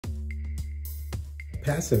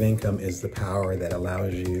Passive income is the power that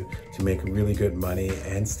allows you to make really good money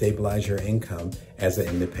and stabilize your income as an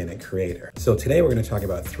independent creator. So today we're going to talk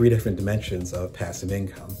about 3 different dimensions of passive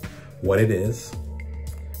income: what it is,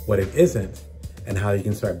 what it isn't, and how you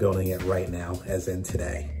can start building it right now, as in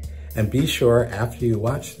today. And be sure after you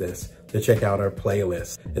watch this to check out our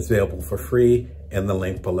playlist. It's available for free in the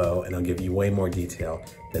link below, and I'll give you way more detail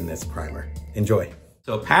than this primer. Enjoy.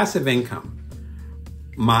 So passive income,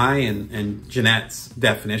 my and Jeanette's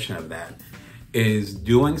definition of that is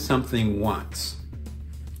doing something once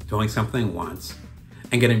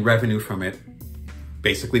and getting revenue from it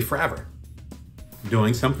basically forever.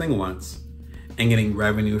 Doing something once and getting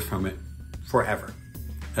revenue from it forever,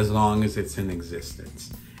 as long as it's in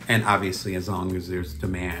existence. And obviously, as long as there's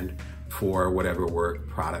demand for whatever work,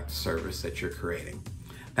 product, service that you're creating.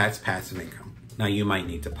 That's passive income. Now, you might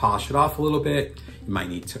need to polish it off a little bit. You might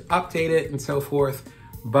need to update it and so forth,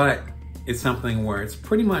 but it's something where it's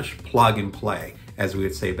pretty much plug and play, as we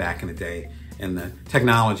would say back in the day in the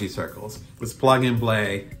technology circles. It's plug and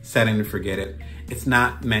play, set it and forget it. It's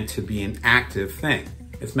not meant to be an active thing.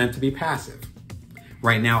 It's meant to be passive.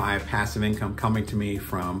 Right now, I have passive income coming to me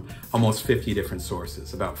from almost 50 different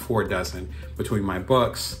sources, about 4 dozen, between my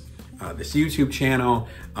books, this YouTube channel,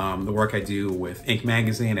 the work I do with Ink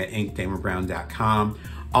Magazine at inkdamonbrown.com.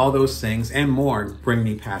 All those things and more bring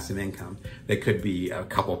me passive income. They could be a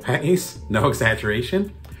couple pennies, no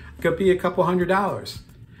exaggeration. It could be a couple $100s,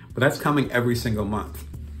 but that's coming every single month.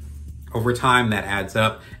 Over time, that adds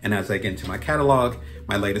up. And as I get into my catalog,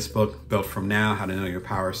 my latest book, Built From Now, How to Know Your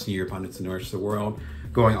Power, See Your Abundance, and Nourish the World,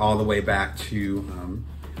 going all the way back to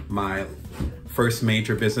my first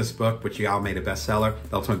major business book, which y'all made a bestseller,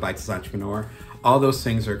 The Ultimate Bites Entrepreneur. All those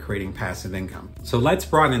things are creating passive income. So let's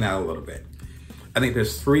broaden it out a little bit. I think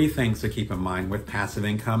there's 3 things to keep in mind with passive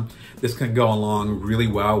income. This can go along really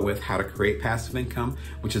well with how to create passive income,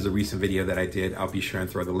 which is a recent video that I did. I'll be sure and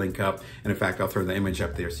throw the link up. And in fact, I'll throw the image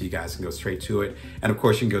up there so you guys can go straight to it. And of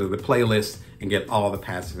course, you can go to the playlist and get all the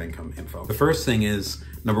passive income info. The first thing is,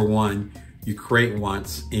 number 1, you create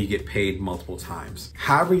once and you get paid multiple times.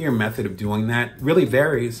 However, your method of doing that really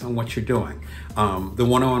varies on what you're doing. The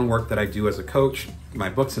one-on-one work that I do as a coach, my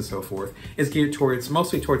books and so forth, is geared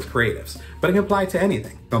mostly towards creatives, but it can apply to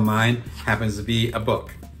anything. So mine happens to be a book.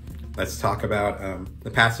 Let's talk about the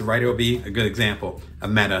passive writer will be a good example, a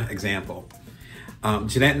meta example.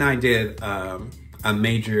 Jeanette and I did a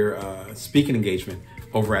major speaking engagement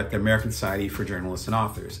over at the American Society for Journalists and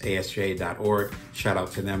Authors, ASJ.org. Shout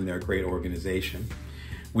out to them, they're a great organization.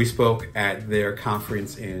 We spoke at their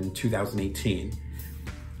conference in 2018.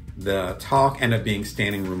 The talk ended up being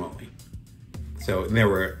standing room only. So there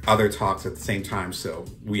were other talks at the same time, so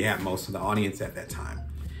we had most of the audience at that time.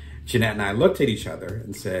 Jeanette and I looked at each other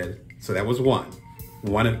and said, so that was one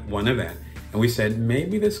event. And we said,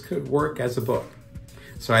 maybe this could work as a book.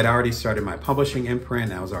 So I'd already started my publishing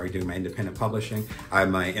imprint. I was already doing my independent publishing. I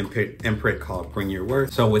have my imprint called Bring Your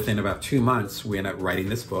Worth. So within about 2 months, we ended up writing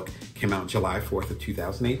this book. Came out July 4th of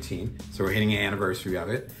 2018. So we're hitting an anniversary of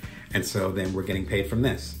it. And so then we're getting paid from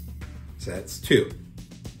this. So that's 2.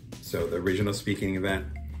 So the original speaking event,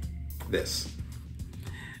 this.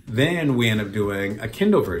 Then we end up doing a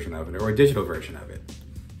Kindle version of it or a digital version of it.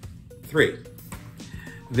 3.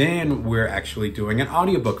 Then we're actually doing an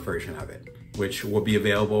audiobook version of it, which will be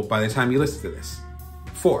available by the time you listen to this.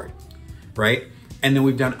 4, right? And then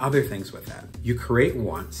we've done other things with that. You create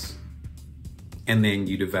once, and then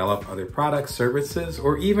you develop other products, services,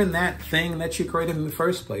 or even that thing that you created in the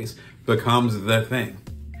first place becomes the thing.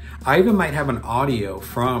 I even might have an audio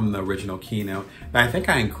from the original keynote that I think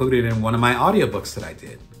I included in one of my audiobooks that I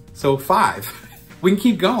did. So 5, we can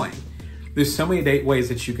keep going. There's so many ways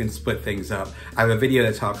that you can split things up. I have a video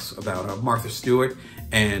that talks about Martha Stewart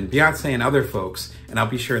and Beyonce and other folks, and I'll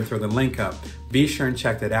be sure and throw the link up. Be sure and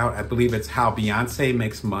check that out. I believe it's how Beyonce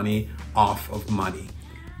makes money off of money.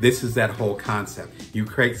 This is that whole concept. You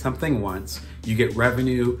create something once, you get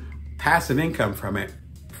revenue, passive income from it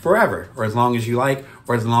forever, or as long as you like,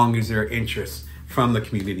 or as long as there are interests from the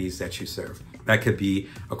communities that you serve. That could be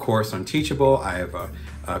a course on Teachable. I have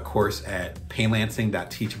a course at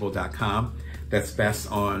paylancing.teachable.com that's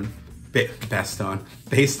based on the bestseller,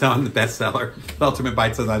 The Ultimate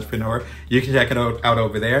Bites of Entrepreneur. You can check it out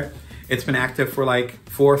over there. It's been active for like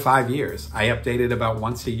 4 or 5 years. I update it about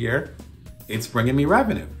once a year. It's bringing me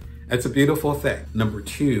revenue. It's a beautiful thing. Number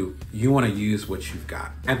 2, you want to use what you've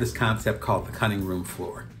got. I have this concept called the cutting room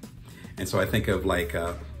floor. And so I think of like,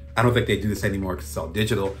 I don't think they do this anymore because it's all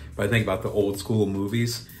digital, but I think about the old school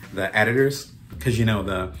movies, the editors, because you know,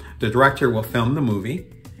 the director will film the movie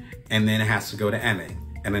and then it has to go to editing.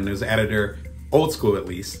 And then there's an editor, old school at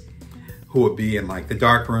least, who would be in like the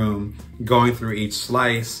dark room, going through each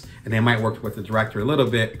slice, and they might work with the director a little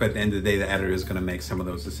bit, but at the end of the day, the editor is gonna make some of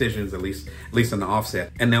those decisions, at least on the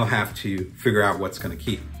offset, and they'll have to figure out what's gonna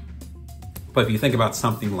keep. But if you think about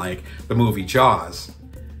something like the movie Jaws,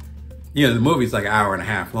 you know, the movie's like an hour and a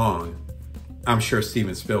half long. I'm sure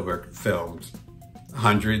Steven Spielberg filmed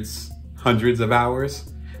hundreds of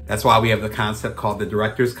hours. That's why we have the concept called the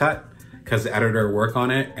director's cut, because the editor will work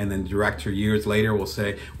on it, and then the director years later will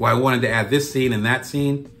say, well, I wanted to add this scene and that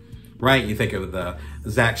scene, right? You think of the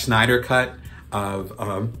Zack Snyder cut of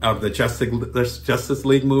the Justice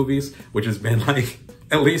League movies, which has been like,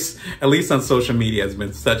 at least on social media, has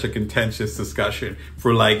been such a contentious discussion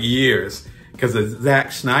for like years, because the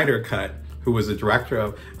Zack Snyder cut, who was the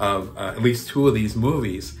director of at least 2 of these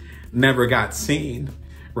movies, never got seen,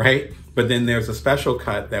 right? But then there's a special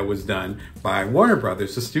cut that was done by Warner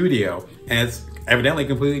Brothers, the studio, and it's evidently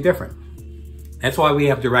completely different. That's why we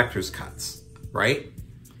have director's cuts, right?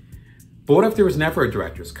 But what if there was never a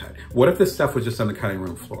director's cut? What if this stuff was just on the cutting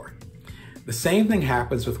room floor? The same thing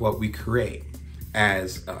happens with what we create.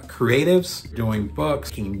 As creatives, doing books,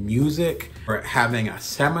 making music, or having a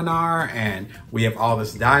seminar, and we have all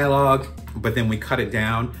this dialogue, but then we cut it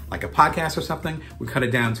down, like a podcast or something, we cut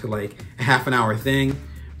it down to like a half an hour thing.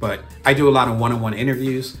 But I do a lot of one-on-one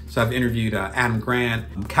interviews. So I've interviewed Adam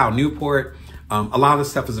Grant, Cal Newport. A lot of this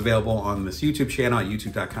stuff is available on this YouTube channel at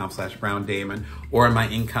youtube.com/BrownDamon, or in my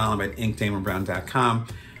ink column at inkdamonbrown.com.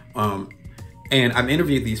 And I've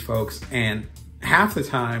interviewed these folks, and half the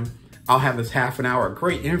time I'll have this half an hour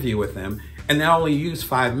great interview with them, and they'll only use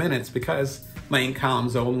 5 minutes because my ink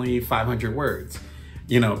column's only 500 words.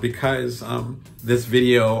 You know, because this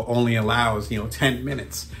video only allows, 10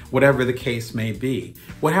 minutes, whatever the case may be.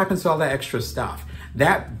 What happens to all that extra stuff?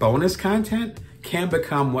 That bonus content can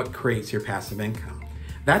become what creates your passive income.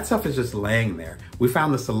 That stuff is just laying there. We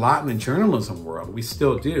found this a lot in the journalism world. We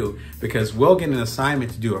still do, because we'll get an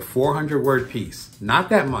assignment to do a 400-word piece. Not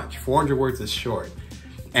that much. 400 words is short.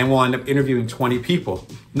 And we'll end up interviewing 20 people.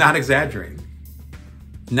 Not exaggerating.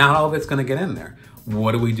 Not all of it's going to get in there.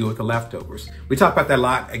 What do we do with the leftovers? We talk about that a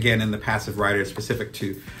lot, again, in the passive writer, specific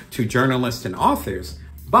to journalists and authors,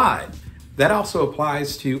 but that also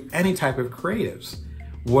applies to any type of creatives.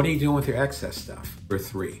 What are you doing with your excess stuff? Number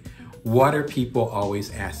 3, what are people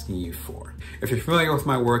always asking you for? If you're familiar with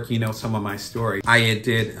my work, you know some of my story. I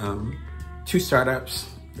did 2 startups.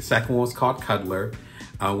 The second one was called Cuddler.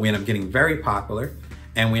 We ended up getting very popular,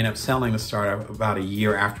 and we ended up selling the startup about a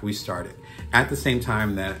year after we started. At the same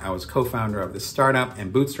time that I was co-founder of this startup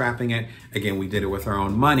and bootstrapping it, again, we did it with our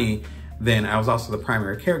own money, then I was also the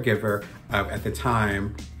primary caregiver of, at the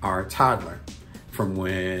time, our toddler, from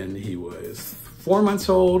when he was 4 months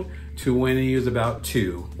old to when he was about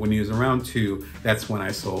 2. When he was around 2, that's when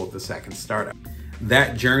I sold the second startup.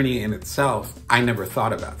 That journey in itself, I never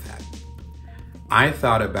thought about that. I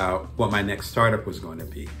thought about what my next startup was going to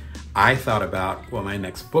be. I thought about what my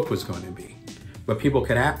next book was going to be. But people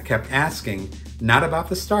kept asking, not about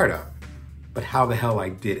the startup, but how the hell I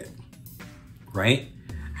did it, right?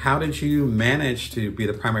 How did you manage to be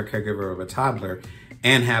the primary caregiver of a toddler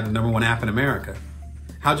and have the #1 app in America?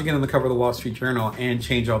 How'd you get on the cover of the Wall Street Journal and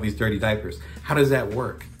change all these dirty diapers? How does that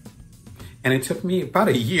work? And it took me about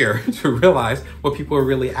a year to realize what people were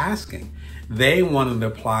really asking. They wanted to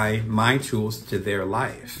apply my tools to their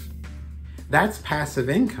life. That's passive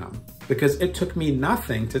income, because it took me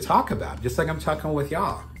nothing to talk about, just like I'm talking with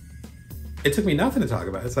y'all. It took me nothing to talk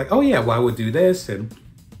about. It's like, oh yeah, well, I would do this, and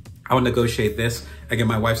I would negotiate this. Again,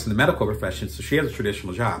 my wife's in the medical profession, so she has a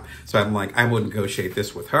traditional job. So I'm like, I would negotiate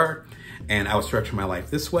this with her, and I would structure my life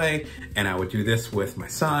this way, and I would do this with my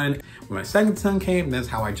son. When my second son came, that's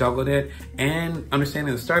how I juggled it, and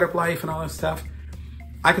understanding the startup life and all that stuff.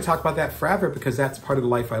 I could talk about that forever, because that's part of the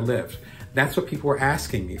life I lived. That's what people were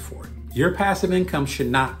asking me for. Your passive income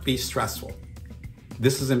should not be stressful.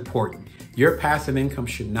 This is important. Your passive income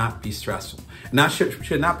should not be stressful.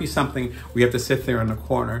 Should not be something we have to sit there in the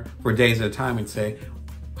corner for days at a time and say,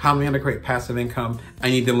 how am I going to create passive income? I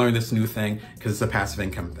need to learn this new thing because it's a passive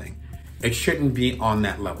income thing. It shouldn't be on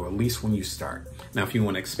that level, at least when you start. Now, if you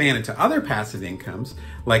want to expand it to other passive incomes,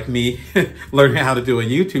 like me learning how to do a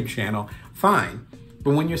YouTube channel, fine.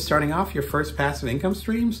 But when you're starting off your first passive income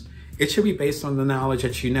streams, it should be based on the knowledge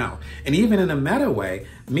that you know. And even in a meta way,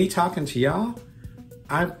 me talking to y'all,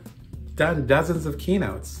 I've done dozens of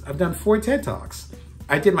keynotes. I've done 4 TED Talks.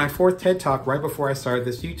 I did my 4th TED Talk right before I started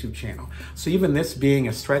this YouTube channel. So even this being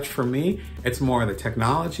a stretch for me, it's more the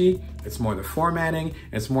technology, it's more the formatting,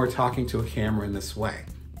 it's more talking to a camera in this way.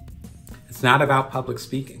 It's not about public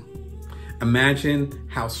speaking. Imagine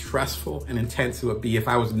how stressful and intense it would be if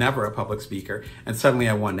I was never a public speaker and suddenly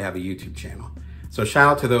I wanted to have a YouTube channel. So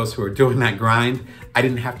shout out to those who are doing that grind. I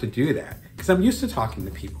didn't have to do that because I'm used to talking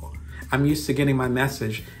to people. I'm used to getting my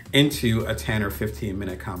message into a 10 or 15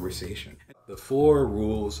 minute conversation. The 4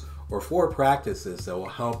 rules or 4 practices that will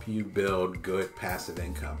help you build good passive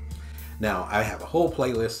income. Now, I have a whole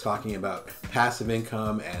playlist talking about passive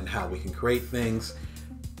income and how we can create things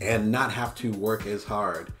and not have to work as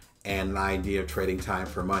hard, and the idea of trading time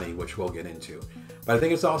for money, which we'll get into. But I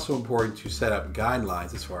think it's also important to set up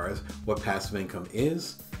guidelines as far as what passive income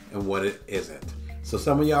is and what it isn't. So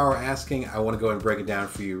some of y'all are asking, I want to go ahead and break it down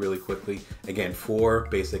for you really quickly. Again, 4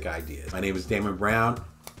 basic ideas. My name is Damon Brown,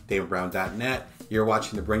 DamonBrown.net. You're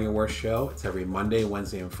watching the Bring Your Worth Show. It's every Monday,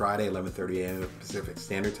 Wednesday, and Friday, 11:30 a.m. Pacific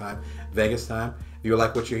Standard Time, Vegas time. If you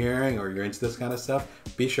like what you're hearing or you're into this kind of stuff,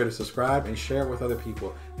 be sure to subscribe and share it with other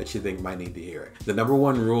people that you think might need to hear it. The number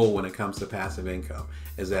 1 rule when it comes to passive income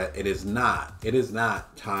is that it is not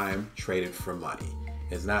time traded for money.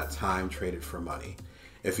 It's not time traded for money.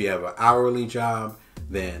 If you have an hourly job,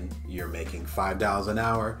 then you're making $5 an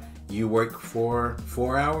hour. You work for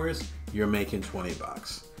 4 hours, you're making 20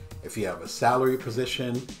 bucks. If you have a salary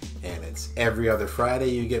position and it's every other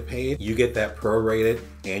Friday you get paid, you get that prorated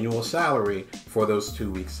annual salary for those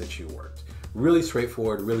 2 weeks that you worked. Really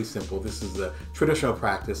straightforward, really simple. This is the traditional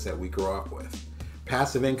practice that we grow up with.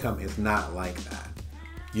 Passive income is not like that.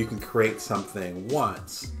 You can create something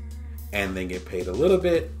once and then get paid a little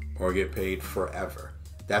bit or get paid forever.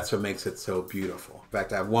 That's what makes it so beautiful. In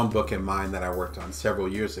fact, I have one book in mind that I worked on several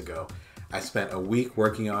years ago. I spent a week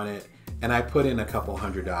working on it and I put in a couple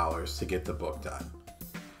 $100s to get the book done.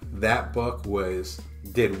 That book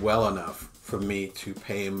did well enough for me to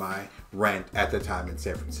pay my rent at the time in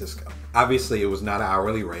San Francisco. Obviously, it was not an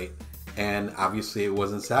hourly rate, and obviously it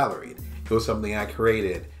wasn't salaried. It was something I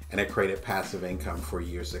created, and it created passive income for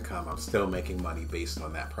years to come. I'm still making money based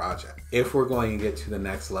on that project. If we're going to get to the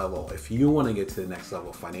next level, if you want to get to the next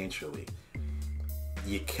level financially,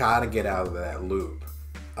 you gotta get out of that loop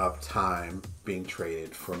of time being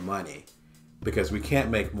traded for money, because we can't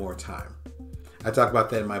make more time. I talk about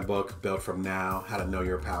that in my book, Built From Now, How to Know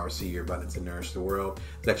Your Power, See Your Abundance, and Nourish the World.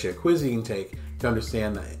 It's actually a quiz you can take to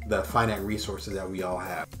understand the finite resources that we all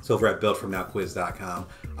have. So over at builtfromnowquiz.com,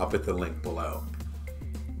 I'll put the link below.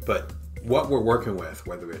 But what we're working with,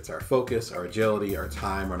 whether it's our focus, our agility, our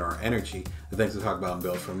time, or our energy, the things we talk about in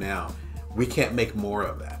Built From Now, we can't make more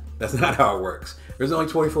of that. That's not how it works. There's only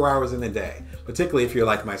 24 hours in the day, particularly if you're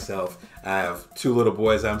like myself. I have 2 little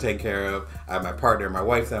boys I'm taking care of. I have my partner, my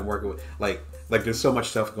wife that I'm working with. Like there's so much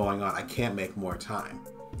stuff going on. I can't make more time.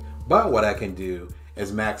 But what I can do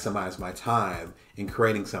is maximize my time in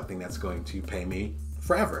creating something that's going to pay me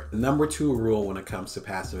forever. The number 2 rule when it comes to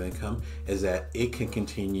passive income is that it can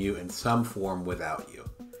continue in some form without you.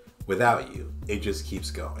 Without you, it just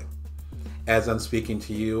keeps going. As I'm speaking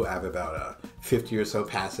to you, I have about 50 or so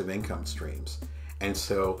passive income streams. And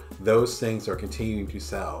so those things are continuing to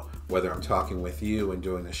sell, whether I'm talking with you and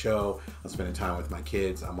doing the show, I'm spending time with my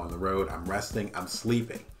kids, I'm on the road, I'm resting, I'm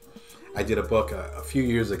sleeping. I did a book a few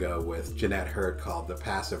years ago with Jeanette Hurd called The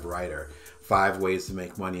Passive Writer, 5 Ways to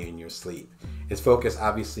Make Money in Your Sleep. It's focused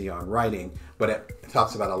obviously on writing, but it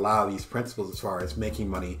talks about a lot of these principles as far as making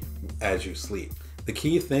money as you sleep. The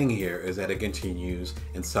key thing here is that it continues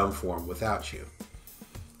in some form without you.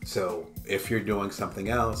 So if you're doing something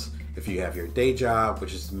else, if you have your day job,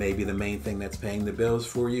 which is maybe the main thing that's paying the bills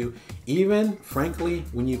for you, even frankly,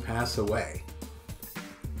 when you pass away,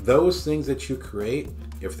 those things that you create,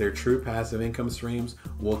 if they're true passive income streams,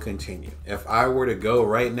 will continue. If I were to go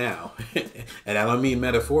right now, and I don't mean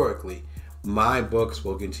metaphorically, my books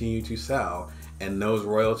will continue to sell and those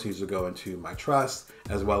royalties will go into my trust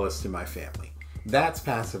as well as to my family. That's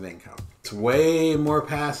passive income. It's way more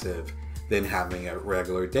passive than having a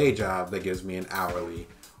regular day job that gives me an hourly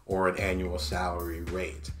or an annual salary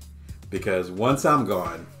rate. Because once I'm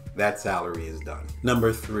gone, that salary is done.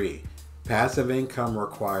 Number 3, passive income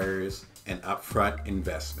requires an upfront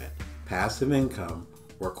investment. Passive income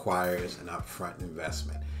requires an upfront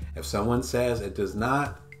investment. If someone says it does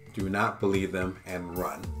not, do not believe them and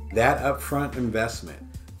run. That upfront investment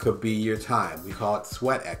could be your time. We call it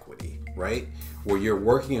sweat equity, right? Where you're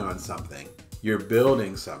working on something, you're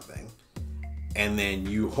building something, and then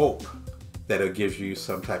you hope that it gives you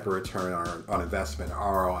some type of return on investment,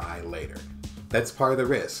 ROI, later. That's part of the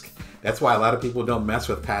risk. That's why a lot of people don't mess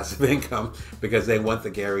with passive income, because they want the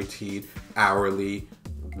guaranteed hourly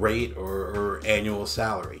rate or annual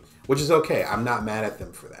salary, which is okay. I'm not mad at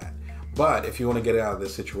them for that. But if you want to get out of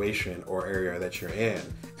this situation or area that you're in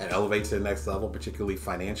and elevate to the next level, particularly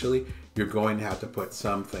financially, you're going to have to put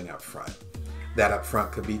something up front. That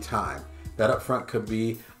upfront could be time. That upfront could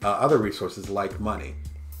be other resources like money.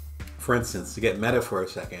 For instance, to get meta for a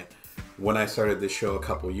second, when I started this show a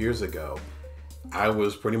couple years ago, I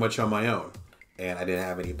was pretty much on my own and I didn't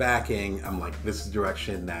have any backing. I'm like, this is the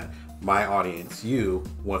direction that my audience, you,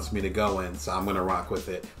 wants me to go in, so I'm going to rock with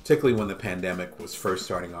it, particularly when the pandemic was first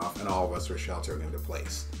starting off and all of us were sheltering into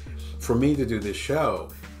place. For me to do this show,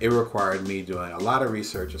 it required me doing a lot of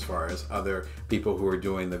research as far as other people who were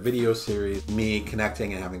doing the video series, me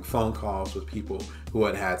connecting and having phone calls with people who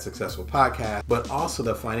had had successful podcasts, but also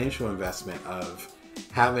the financial investment of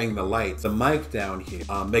having the lights, the mic down here,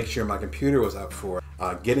 making sure my computer was up for it,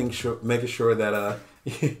 making sure that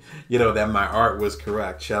that my art was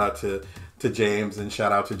correct. Shout out to James and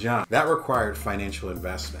shout out to John. That required financial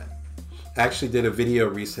investment. I actually did a video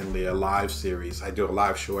recently, a live series. I do a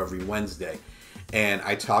live show every Wednesday, and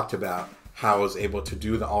I talked about how I was able to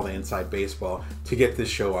do all the inside baseball to get this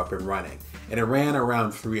show up and running. And it ran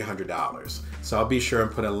around $300. So I'll be sure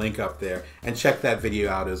and put a link up there and check that video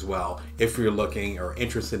out as well if you're looking or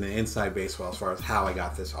interested in inside baseball as far as how I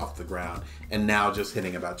got this off the ground and now just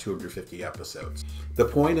hitting about 250 episodes. The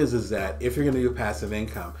point is that if you're going to do passive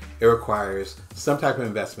income, it requires some type of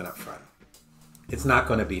investment up front. It's not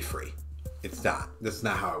going to be free. It's not. That's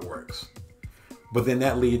not how it works. But then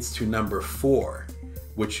that leads to number 4,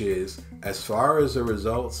 which is, as far as the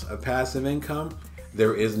results of passive income,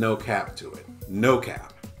 there is no cap to it. No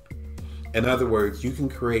cap. In other words, you can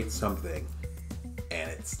create something and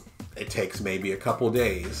it takes maybe a couple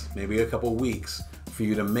days, maybe a couple weeks for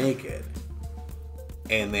you to make it.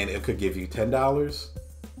 And then it could give you $10,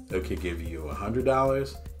 it could give you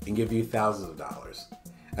 $100, and give you thousands of dollars.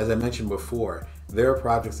 As I mentioned before, there are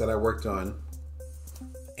projects that I worked on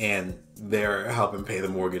and they're helping pay the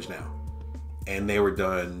mortgage now. And they were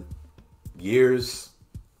done years,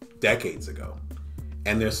 decades ago.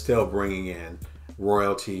 And they're still bringing in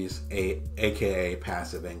royalties, aka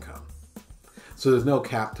passive income. So there's no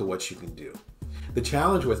cap to what you can do. The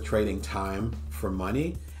challenge with trading time for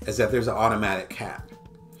money is that there's an automatic cap.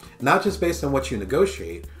 Not just based on what you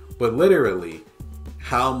negotiate, but literally,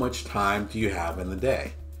 how much time do you have in the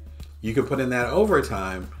day? You can put in that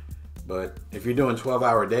overtime, but if you're doing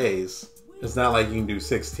 12-hour days, it's not like you can do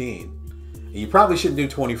 16. You probably shouldn't do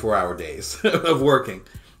 24-hour days of working,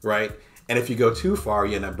 right? And if you go too far,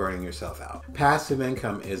 you end up burning yourself out. Passive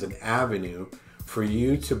income is an avenue for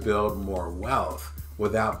you to build more wealth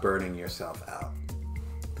without burning yourself out.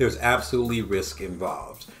 There's absolutely risk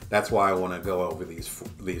involved. That's why I want to go over these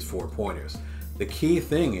 4 pointers. The key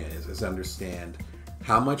thing is understand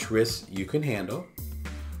how much risk you can handle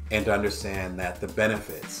and to understand that the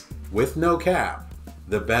benefits, with no cap,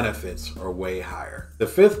 the benefits are way higher. The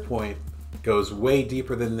 5th point goes way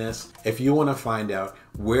deeper than this. If you want to find out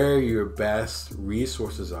where your best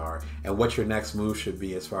resources are and what your next move should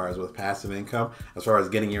be as far as with passive income, as far as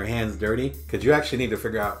getting your hands dirty, because you actually need to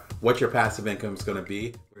figure out what your passive income is going to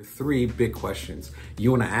be. There are 3 big questions you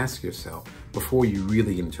want to ask yourself before you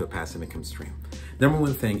really get into a passive income stream. Number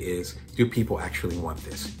 1 thing is, do people actually want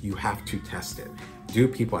this? You have to test it. Do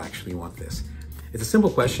people actually want this? It's a simple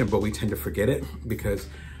question, but we tend to forget it because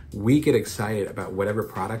we get excited about whatever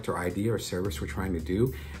product or idea or service we're trying to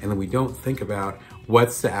do, and then we don't think about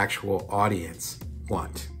what's the actual audience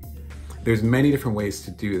want. There's many different ways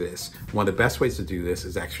to do this. One of the best ways to do this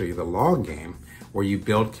is actually the long game, where you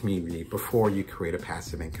build community before you create a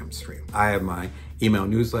passive income stream. I have my email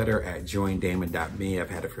newsletter at joindamon.me. I've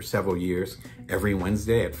had it for several years. Every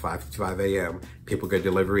Wednesday at 5 a.m., people get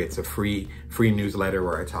delivery. It's a free newsletter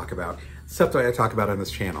where I talk about stuff that I talk about on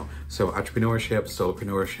this channel. So entrepreneurship,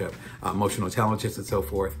 solopreneurship, emotional intelligence, and so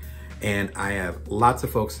forth. And I have lots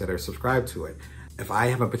of folks that are subscribed to it. If I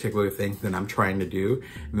have a particular thing that I'm trying to do,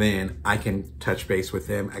 then I can touch base with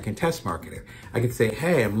them. I can test market it. I can say,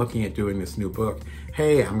 hey, I'm looking at doing this new book.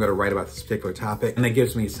 Hey, I'm gonna write about this particular topic. And it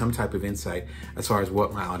gives me some type of insight as far as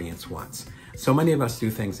what my audience wants. So many of us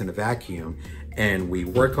do things in a vacuum and we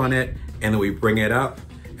work on it and then we bring it up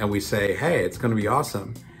and we say, hey, it's gonna be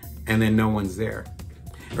awesome. And then no one's there.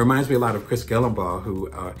 It reminds me a lot of Chris Gillenbaugh, who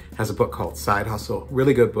has a book called Side Hustle.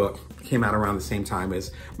 Really good book. Came out around the same time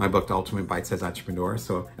as my book, The Ultimate Bite-Sized Entrepreneur.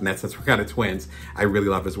 So in that sense, we're kind of twins. I really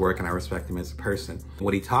love his work and I respect him as a person.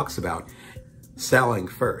 What he talks about, selling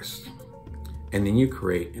first, and then you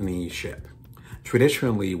create, and then you ship.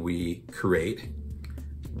 Traditionally, we create,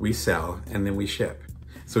 we sell, and then we ship.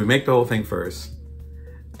 So we make the whole thing first,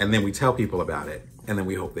 and then we tell people about it, and then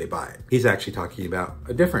we hope they buy it. He's actually talking about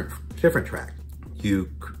a different track.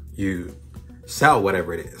 You sell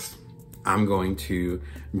whatever it is. I'm going to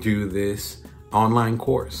do this online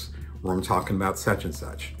course where I'm talking about such and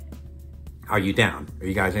such. Are you down? Are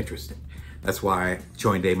you guys interested? That's why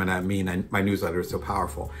join Damon at me and my newsletter is so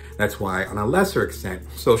powerful. That's why on a lesser extent,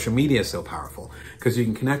 social media is so powerful, because you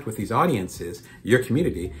can connect with these audiences, your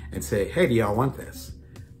community, and say, hey, do y'all want this?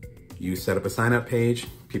 You set up a sign-up page,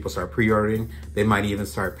 people start pre-ordering, they might even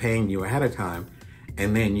start paying you ahead of time,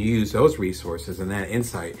 and then you use those resources and that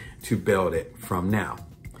insight to build it from now.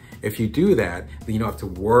 If you do that, then you don't have to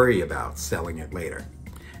worry about selling it later.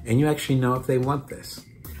 And you actually know if they want this.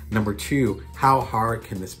 Number two, how hard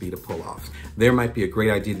can this be to pull off? There might be a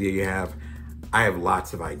great idea that you have. I have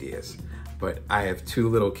lots of ideas, but I have two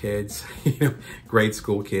little kids, grade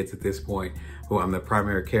school kids at this point, who I'm the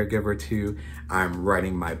primary caregiver to. I'm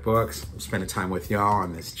writing my books. I'm spending time with y'all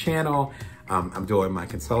on this channel. I'm doing my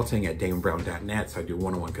consulting at damonbrown.net, so I do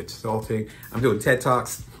one-on-one consulting. I'm doing TED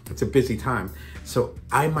Talks. It's a busy time. So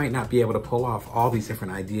I might not be able to pull off all these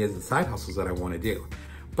different ideas and side hustles that I want to do.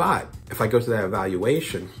 But if I go to that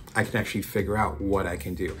evaluation, I can actually figure out what I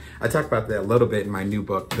can do. I talk about that a little bit in my new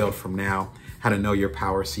book, Build From Now, How to Know Your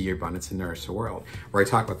Power, See Your Abundance, and Nourish the World, where I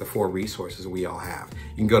talk about the 4 resources we all have.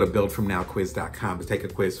 You can go to buildfromnowquiz.com to take a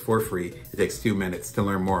quiz for free. It takes 2 minutes to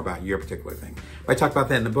learn more about your particular thing. But I talk about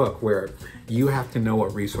that in the book, where you have to know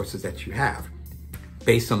what resources that you have.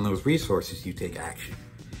 Based on those resources, you take action.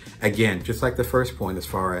 Again, just like the first point, as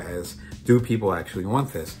far as do people actually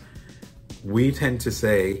want this? We tend to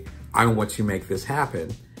say, I want to make this happen.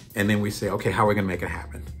 And then we say, okay, how are we gonna make it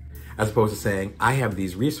happen? As opposed to saying, I have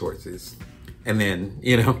these resources. And then,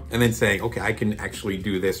 and then saying, okay, I can actually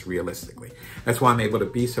do this realistically. That's why I'm able to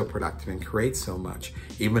be so productive and create so much,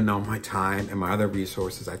 even though my time and my other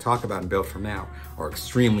resources I talk about and Build From Now are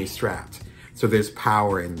extremely strapped. So there's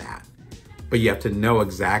power in that. But you have to know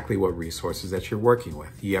exactly what resources that you're working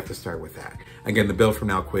with. You have to start with that. Again, the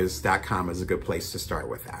buildfromnowquiz.com is a good place to start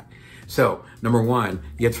with that. So, number one,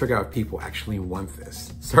 you have to figure out if people actually want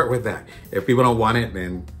this. Start with that. If people don't want it,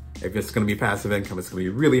 then if it's gonna be passive income, it's gonna be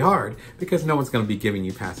really hard because no one's gonna be giving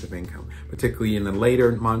you passive income, particularly in the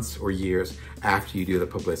later months or years after you do the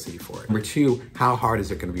publicity for it. Number two, how hard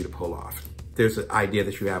is it gonna be to pull off? There's an idea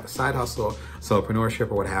that you have a side hustle,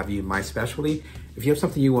 solopreneurship, or what have you, my specialty. If you have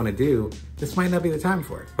something you want to do, this might not be the time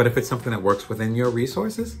for it. But if it's something that works within your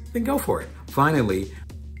resources, then go for it. Finally,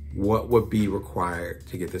 what would be required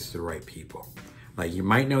to get this to the right people? Like, you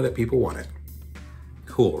might know that people want it.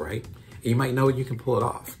 Cool, right? And you might know you can pull it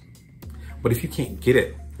off. But if you can't get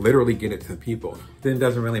it, literally get it to the people, then it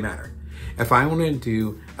doesn't really matter. If I wanted to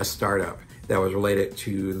do a startup that was related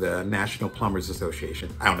to the National Plumbers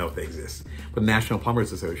Association, I don't know if they exist, but National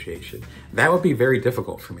Plumbers Association, that would be very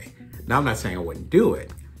difficult for me. Now, I'm not saying I wouldn't do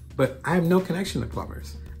it, but I have no connection to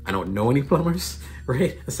plumbers. I don't know any plumbers,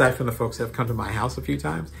 right? Aside from the folks that have come to my house a few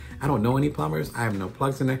times, I don't know any plumbers. I have no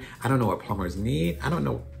plugs in there. I don't know what plumbers need. I don't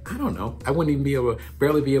know. I wouldn't even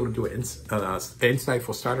barely be able to do an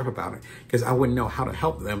insightful startup about it, because I wouldn't know how to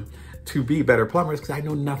help them to be better plumbers, because I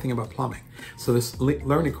know nothing about plumbing. So this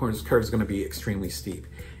learning curve is going to be extremely steep.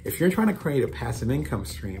 If you're trying to create a passive income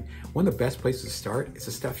stream, one of the best places to start is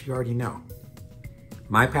the stuff you already know.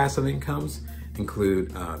 My passive incomes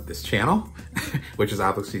include this channel, which is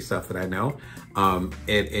obviously stuff that I know.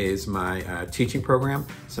 It is my teaching program,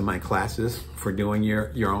 so my classes for doing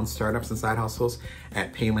your own startups and side hustles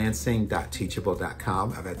at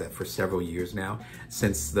paylansing.teachable.com. I've had that for several years now,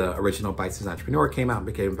 since the original Bites as Entrepreneur came out and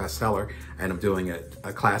became a bestseller, and I'm doing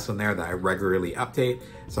a class on there that I regularly update.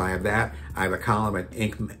 So I have that. I have a column at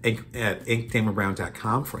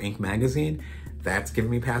damonbrown.com for Inc. magazine. That's giving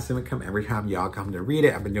me passive income every time y'all come to read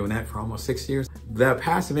it. I've been doing that for almost 6 years. The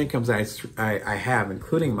passive incomes I have,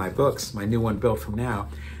 including my books, my new one, Build From Now,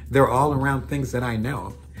 they're all around things that I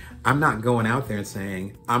know. I'm not going out there and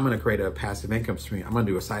saying, I'm gonna create a passive income stream, I'm gonna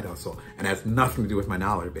do a side hustle, and it has nothing to do with my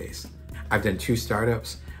knowledge base. I've done 2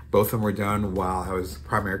 startups. Both of them were done while I was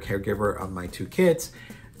primary caregiver of my 2 kids.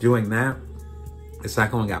 Doing that, the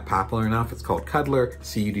second one got popular enough. It's called Cuddler,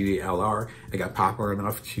 C-U-D-D-L-R. It got popular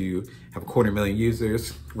enough to have 250,000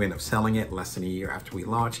 users. We ended up selling it less than a year after we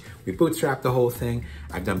launched. We bootstrapped the whole thing.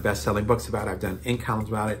 I've done best-selling books about it. I've done ink columns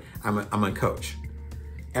about it. I'm a coach.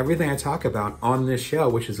 Everything I talk about on this show,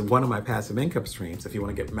 which is one of my passive income streams, if you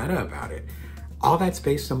want to get meta about it, all that's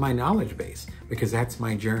based on my knowledge base, because that's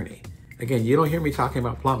my journey. Again, you don't hear me talking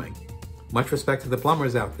about plumbing. Much respect to the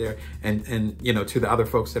plumbers out there and to the other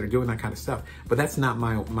folks that are doing that kind of stuff. But that's not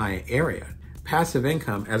my area. Passive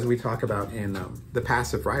income, as we talk about in The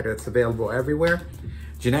Passive Writer, it's available everywhere.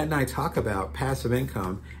 Jeanette and I talk about passive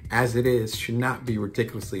income as it is should not be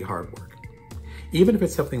ridiculously hard work. Even if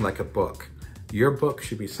it's something like a book, your book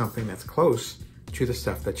should be something that's close to the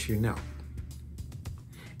stuff that you know.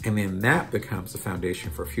 And then that becomes the foundation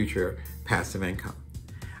for future passive income.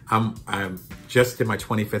 I'm just did my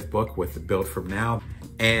 25th book with the Build From Now.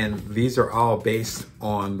 And these are all based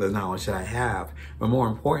on the knowledge that I have. But more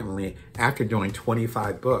importantly, after doing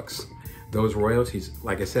 25 books, those royalties,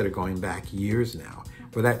 like I said, are going back years now.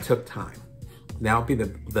 But that took time. That'll be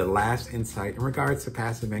the last insight in regards to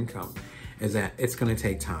passive income, is that it's gonna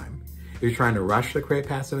take time. If you're trying to rush to create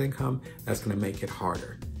passive income, that's gonna make it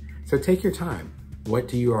harder. So take your time. What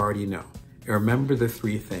do you already know? And remember the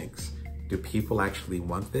 3 things. Do people actually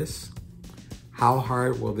want this? How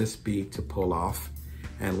hard will this be to pull off?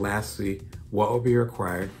 And lastly, what will be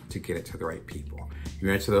required to get it to the right people?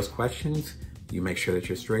 You answer those questions, you make sure that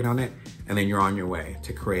you're straight on it, and then you're on your way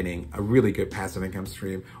to creating a really good passive income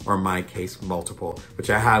stream, or in my case, multiple, which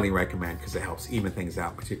I highly recommend because it helps even things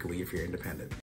out, particularly if you're independent.